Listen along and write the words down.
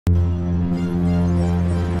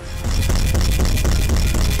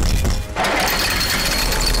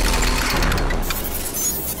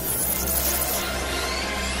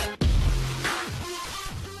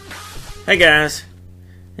Hey guys,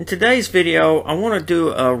 in today's video I want to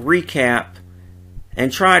do a recap and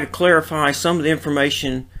try to clarify some of the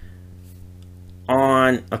information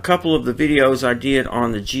on a couple of the videos I did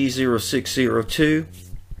on the G0602.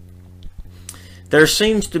 There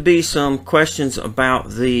seems to be some questions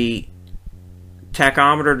about the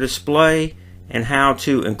tachometer display and how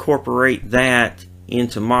to incorporate that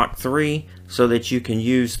into MACH3 so that you can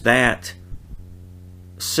use that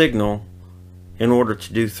signal in order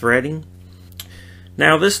to do threading.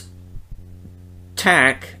 Now this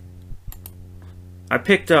tach I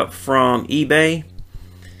picked up from eBay,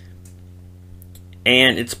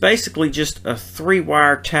 and it's basically just a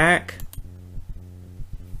 3-wire tach.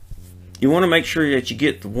 You want to make sure that you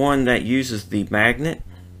get the one that uses the magnet.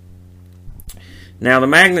 Now the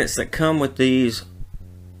magnets that come with these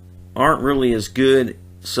aren't really as good,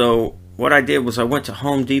 so what I did was I went to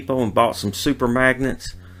Home Depot and bought some super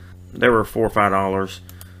magnets. They were $4 or $5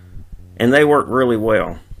 and they work really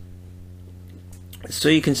well. So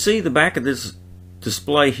you can see the back of this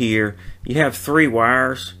display here, you have 3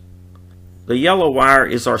 wires. The yellow wire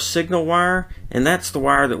is our signal wire, and that's the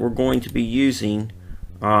wire that we're going to be using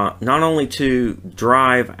not only to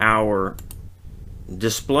drive our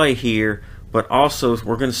display here, but also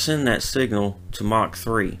we're going to send that signal to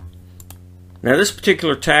MACH3. Now this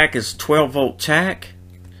particular tach is 12-volt tach,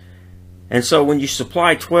 and so when you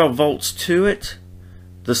supply 12 volts to it,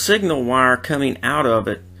 the signal wire coming out of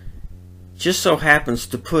it just so happens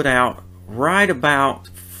to put out right about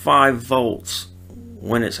 5 volts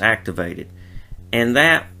when it's activated, and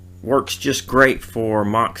that works just great for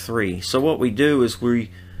MACH3. So what we do is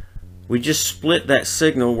we just split that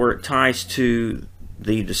signal where it ties to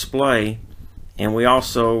the display, and we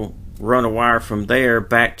also run a wire from there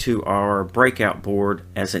back to our breakout board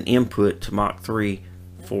as an input to MACH3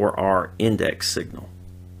 for our index signal.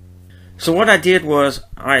 So what I did was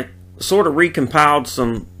I sort of recompiled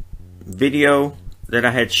some video that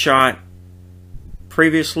I had shot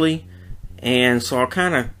previously, and so I'll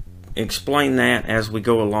kind of explain that as we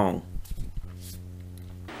go along.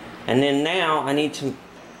 And then now I need to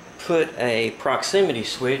put a proximity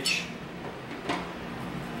switch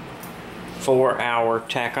for our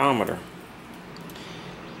tachometer.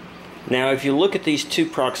 Now if you look at these 2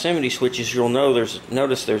 proximity switches, you'll notice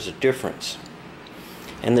there's a difference.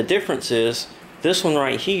 And the difference is this one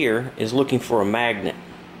right here is looking for a magnet,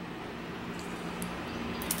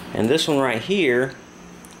 and this one right here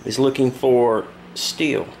is looking for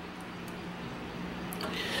steel.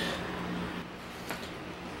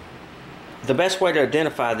 The best way to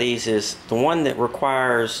identify these is the one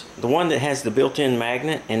that has the built-in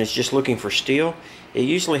magnet and is just looking for steel. It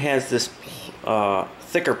usually has this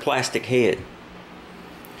thicker plastic head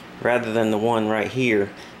rather than the one right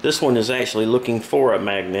here. This one is actually looking for a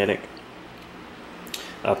magnetic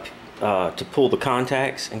to pull the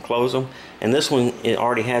contacts and close them, and this one, it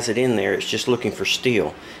already has it in there. It's just looking for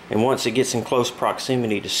steel, and once it gets in close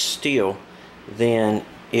proximity to steel, then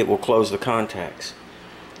it will close the contacts.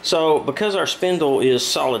 So because our spindle is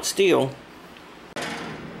solid steel,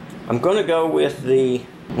 I'm going to go with the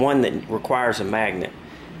one that requires a magnet,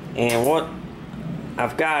 and what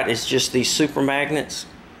I've got is just these super magnets.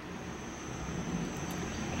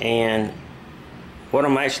 And what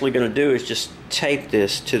I'm actually going to do is just tape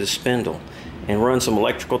this to the spindle and run some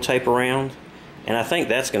electrical tape around, and I think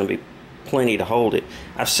that's going to be plenty to hold it.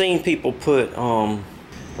 I've seen people put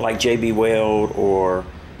like JB Weld or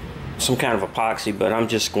some kind of epoxy, but I'm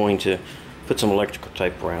just going to put some electrical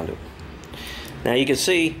tape around it. Now you can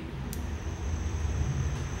see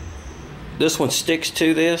this one sticks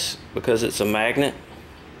to this because it's a magnet,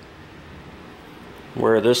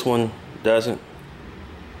 where this one doesn't.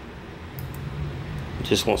 It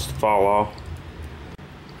just wants to fall off.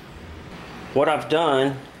 What I've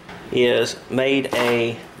done is made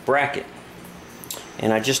a bracket,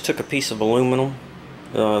 and I just took a piece of aluminum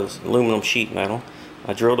sheet metal.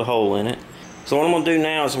 I drilled a hole in it. So what I'm going to do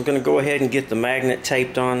now is I'm going to go ahead and get the magnet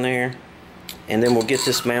taped on there, and then we'll get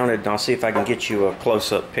this mounted, and I'll see if I can get you a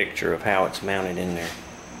close-up picture of how it's mounted in there.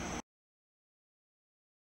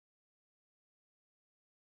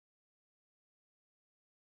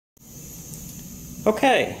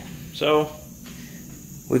 Okay, so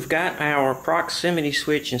we've got our proximity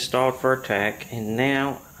switch installed for our tach, and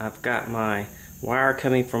now I've got my wire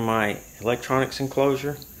coming from my electronics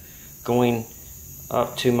enclosure going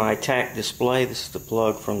up to my tach display. This is the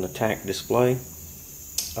plug from the tach display.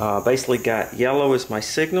 Basically got yellow as my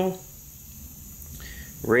signal,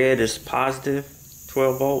 red is positive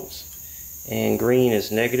 12 volts, and green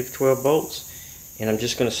is negative 12 volts. And I'm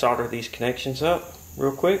just going to solder these connections up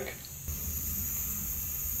real quick.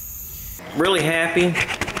 Really happy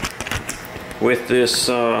with this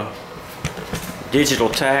digital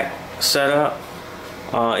tach setup.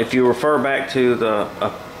 If you refer back to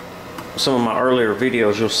some of my earlier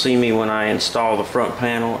videos, you'll see me when I install the front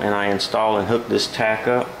panel and I install and hook this tach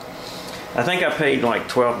up. I think I paid like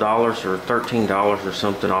 $12 or $13 or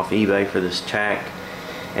something off eBay for this tach.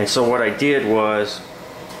 And so what I did was,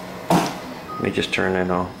 let me just turn that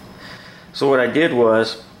on. So what I did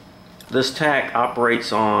was, this tach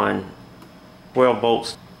operates on 12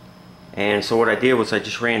 volts. And so what I did was I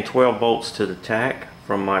just ran 12 volts to the tach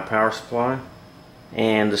from my power supply.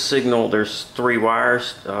 And the signal, there's 3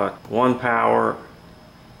 wires, one power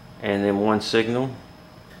and then one signal.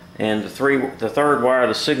 And the third wire,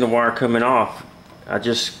 the signal wire coming off, I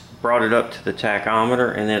just brought it up to the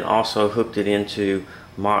tachometer and then also hooked it into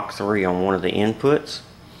MACH3 on one of the inputs.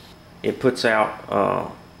 It puts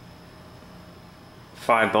out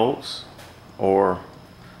 5 volts or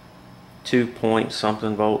 2 point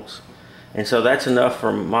something volts. And so that's enough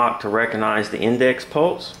for Mach to recognize the index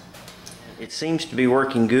pulse. It seems to be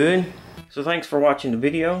working good. So thanks for watching the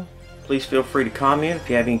video. Please feel free to comment if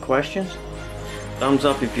you have any questions. Thumbs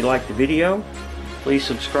up if you like the video. Please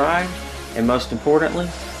subscribe. And most importantly,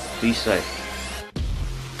 be safe.